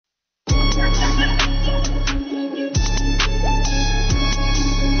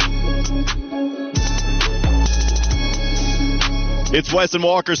It's Wes and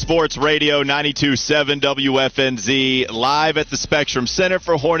Walker Sports Radio 92.7 WFNZ, live at the Spectrum Center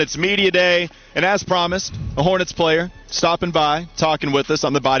for Hornets Media Day. And as promised, a Hornets player stopping by, talking with us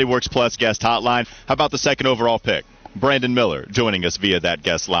on the Bodyworks Plus guest hotline. How about the second overall pick, Brandon Miller, joining us via that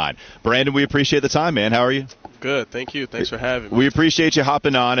guest line. Brandon, we appreciate the time, man. How are you? Good. Thank you. Thanks for having me. We appreciate you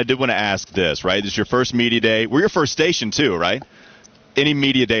hopping on. I did want to ask this, right? This is your first media day. We're your first station, too, right? Any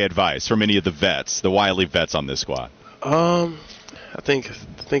media day advice from any of the vets, the Wiley vets on this squad? I think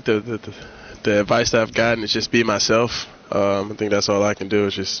the advice that I've gotten is just be myself. I think that's all I can do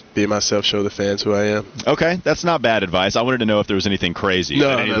is just be myself, show the fans who I am. Okay, that's not bad advice. I wanted to know if there was anything crazy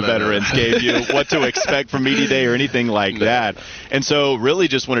that any of the veterans gave you, what to expect from Media Day or anything like that. And so really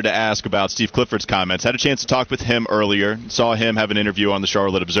just wanted to ask about Steve Clifford's comments. Had a chance to talk with him earlier, saw him have an interview on the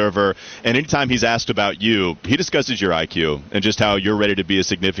Charlotte Observer, and anytime he's asked about you, he discusses your IQ and just how you're ready to be a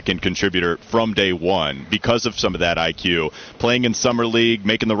significant contributor from day one because of some of that IQ. Playing in Summer League,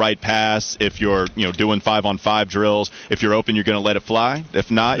 making the right pass, if you're doing 5-on-5 drills, if you're open, you're going to let it fly.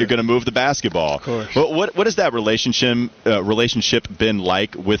 If not, you're going to move the basketball. Of course. What has that relationship been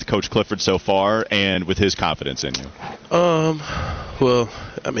like with Coach Clifford so far and with his confidence in you? Well,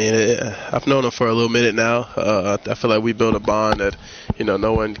 I mean, I've known him for a little minute now. I feel like we built a bond that,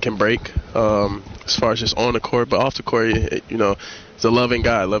 no one can break as far as just on the court. But off the court, he's a loving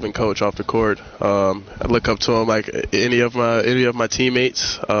guy, loving coach off the court. I look up to him like any of my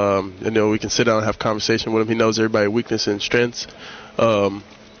teammates. We can sit down and have a conversation with him. He knows everybody's weakness and strengths.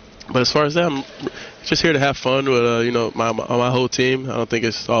 But as far as that, I'm just here to have fun with my whole team. I don't think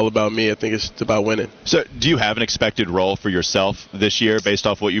it's all about me. I think it's about winning. So do you have an expected role for yourself this year based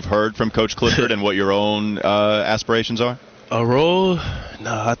off what you've heard from Coach Clifford and what your own aspirations are? A role?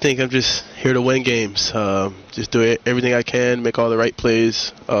 No, I think I'm just here to win games. Just do everything I can, make all the right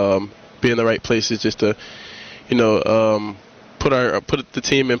plays, be in the right places just to, put the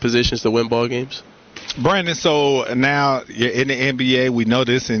team in positions to win ball games. Brandon, so now you're in the NBA. We know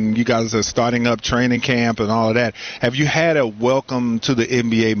this, and you guys are starting up training camp and all of that. Have you had a welcome to the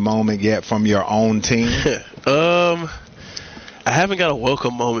NBA moment yet from your own team? I haven't got a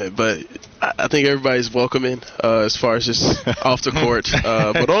welcome moment, but I think everybody's welcoming as far as just off the court.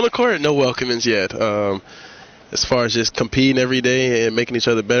 But on the court, no welcomings yet. As far as just competing every day and making each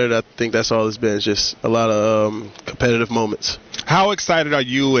other better, I think that's all it's been, just a lot of competitive moments. How excited are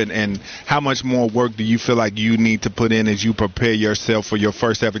you, and how much more work do you feel like you need to put in as you prepare yourself for your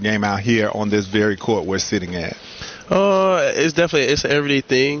first ever game out here on this very court we're sitting at? It's an everyday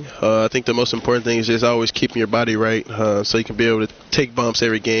thing. I think the most important thing is just always keeping your body right so you can be able to take bumps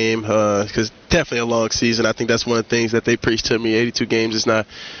every game because definitely a long season. I think that's one of the things that they preach to me. 82 games is not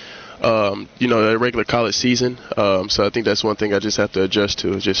a regular college season. So I think that's one thing I just have to adjust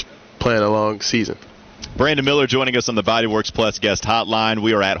to, is just playing a long season. Brandon Miller joining us on the Bodyworks Plus guest hotline.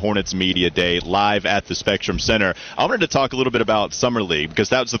 We are at Hornets Media Day, live at the Spectrum Center. I wanted to talk a little bit about Summer League because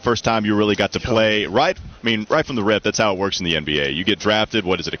that was the first time you really got to play right from the rip. That's how it works in the NBA. You get drafted,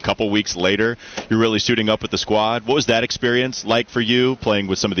 a couple weeks later, you're really suiting up with the squad. What was that experience like for you, playing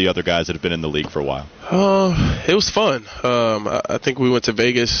with some of the other guys that have been in the league for a while? It was fun. I think we went to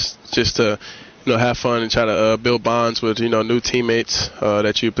Vegas just to have fun and try to build bonds with new teammates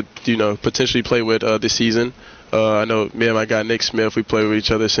that you potentially play with this season. I know me and my guy Nick Smith, we played with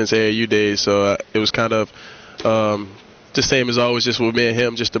each other since AAU days, so it was kind of the same as always, just with me and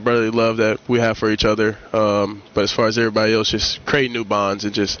him, just the brotherly love that we have for each other. But as far as everybody else, just creating new bonds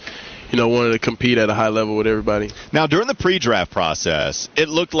and just wanted to compete at a high level with everybody. Now, during the pre-draft process, it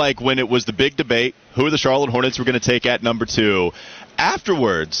looked like when it was the big debate, who the Charlotte Hornets were going to take at number 2,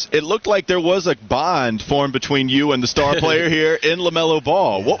 afterwards, it looked like there was a bond formed between you and the star player here in LaMelo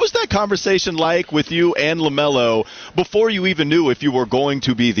Ball. What was that conversation like with you and LaMelo before you even knew if you were going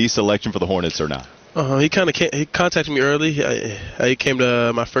to be the selection for the Hornets or not? He contacted me early. He came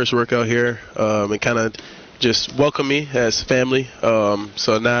to my first workout here and kind of just welcomed me as family.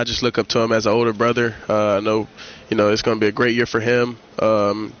 So now I just look up to him as an older brother. I know, it's going to be a great year for him.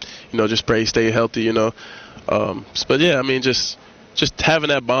 Just pray he stay healthy, But yeah, I mean, just having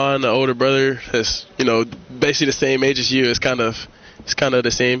that bond, the older brother that's, basically the same age as you, it's kind of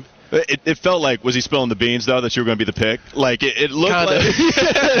the same. It felt like, was he spilling the beans, though, that you were going to be the pick? Like, it looked like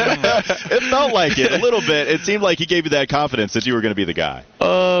it felt like it a little bit. It seemed like he gave you that confidence that you were going to be the guy.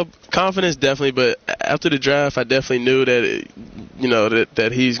 Confidence, definitely, but after the draft, I definitely knew that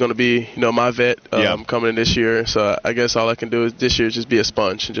that he's going to be, my vet coming in this year. So I guess all I can do this year is just be a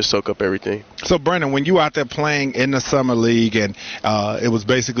sponge and just soak up everything. So, Brandon, when you out there playing in the summer league and it was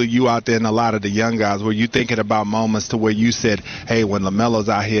basically you out there and a lot of the young guys, were you thinking about moments to where you said, hey, when LaMelo's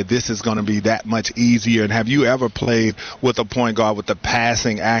out here, this is going to be that much easier? And have you ever played with a point guard with the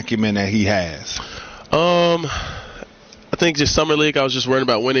passing acumen that he has? I think just summer league, I was just worrying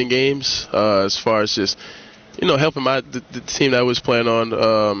about winning games as far as just, helping the team that I was playing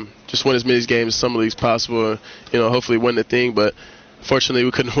on just win as many games as summer league as possible, hopefully win the thing. But fortunately,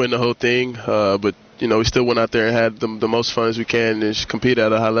 we couldn't win the whole thing. But, we still went out there and had the most fun as we can and just compete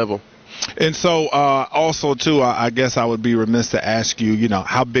at a high level. And so also, too, I guess I would be remiss to ask you,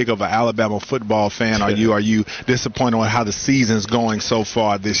 how big of an Alabama football fan are you? Are you disappointed with how the season's going so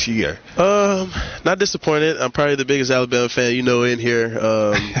far this year? Not disappointed. I'm probably the biggest Alabama fan in here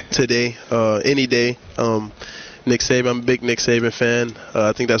today, any day. Nick Saban, I'm a big Nick Saban fan.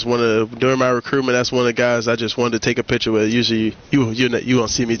 I think that's during my recruitment, that's one of the guys I just wanted to take a picture with. Usually you won't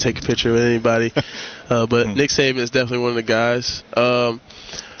see me take a picture with anybody. But Nick Saban is definitely one of the guys.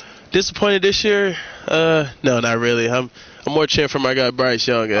 Disappointed this year? No, not really. I'm more cheering for my guy Bryce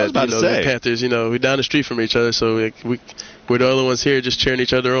Young at the Panthers. We're down the street from each other, so we're the only ones here just cheering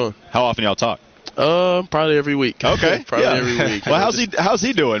each other on. How often y'all talk? Probably every week. Okay, probably every week. Well, how's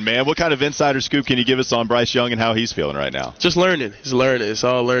he doing, man? What kind of insider scoop can you give us on Bryce Young and how he's feeling right now? Just learning. He's learning. It's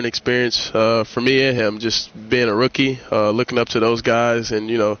all learning experience for me and him. Just being a rookie, looking up to those guys, and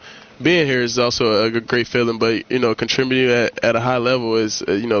being here is also a great feeling, but, contributing at a high level is,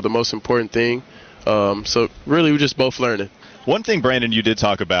 the most important thing. So really, we're just both learning. One thing, Brandon, you did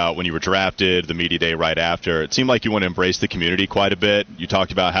talk about when you were drafted, the media day right after, it seemed like you want to embrace the community quite a bit. You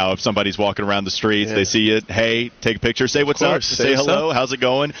talked about how if somebody's walking around the streets, they see you, hey, take a picture, say what's up, say hello, how's it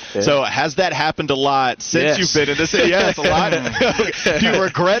going? Yeah. So has that happened a lot since you've been in the city? Yes, a lot. Do you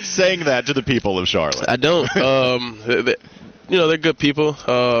regret saying that to the people of Charlotte? I don't. They're good people.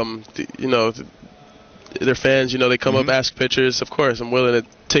 They're fans. They come up, ask pictures. Of course, I'm willing to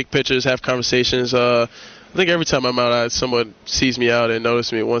take pictures, have conversations. I think every time I'm out, someone sees me out and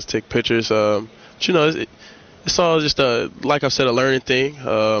notices me and wants to take pictures. But, it's all just like I've said, a learning thing.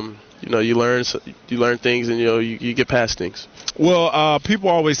 You learn things, and you get past things. Well, people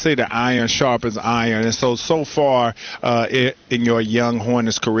always say that iron sharpens iron, and so far in your young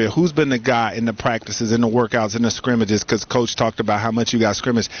Hornets career, who's been the guy in the practices, in the workouts, in the scrimmages? Because Coach talked about how much you guys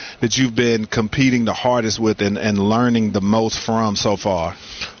scrimmage that you've been competing the hardest with and learning the most from so far.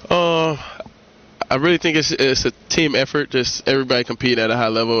 I really think it's a team effort, just everybody competing at a high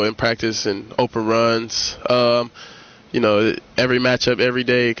level in practice and open runs. Every matchup, every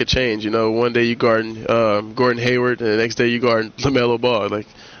day it could change. One day you guard Gordon Hayward, and the next day you guard LaMelo Ball.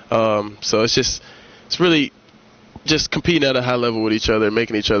 So it's really just competing at a high level with each other,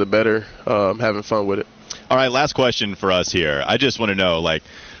 making each other better, having fun with it. All right, last question for us here. I just want to know,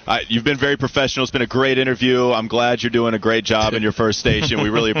 you've been very professional. It's been a great interview. I'm glad you're doing a great job in your first station. We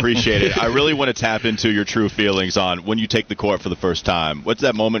really appreciate it. I really want to tap into your true feelings on when you take the court for the first time. What's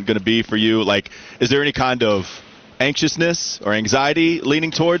that moment going to be for you? Is there any kind of anxiousness or anxiety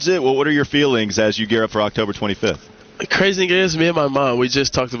leaning towards it? Well, what are your feelings as you gear up for October 25th? The crazy thing is, me and my mom, we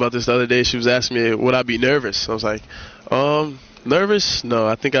just talked about this the other day. She was asking me, would I be nervous? I was like, nervous? No,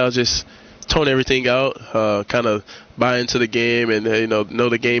 I think I'll just tone everything out, kind of buy into the game and, know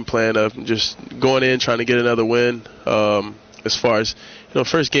the game plan of just going in, trying to get another win. As far as,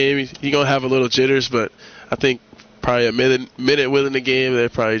 first game, you're going to have a little jitters, but I think probably a minute within the game, they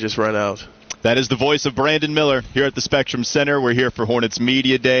probably just run out. That is the voice of Brandon Miller here at the Spectrum Center. We're here for Hornets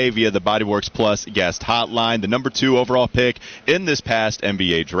Media Day via the Bodyworks Plus guest hotline, the number 2 overall pick in this past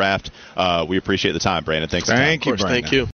NBA draft. We appreciate the time, Brandon. Thanks. Thank you, Brandon. Thank you.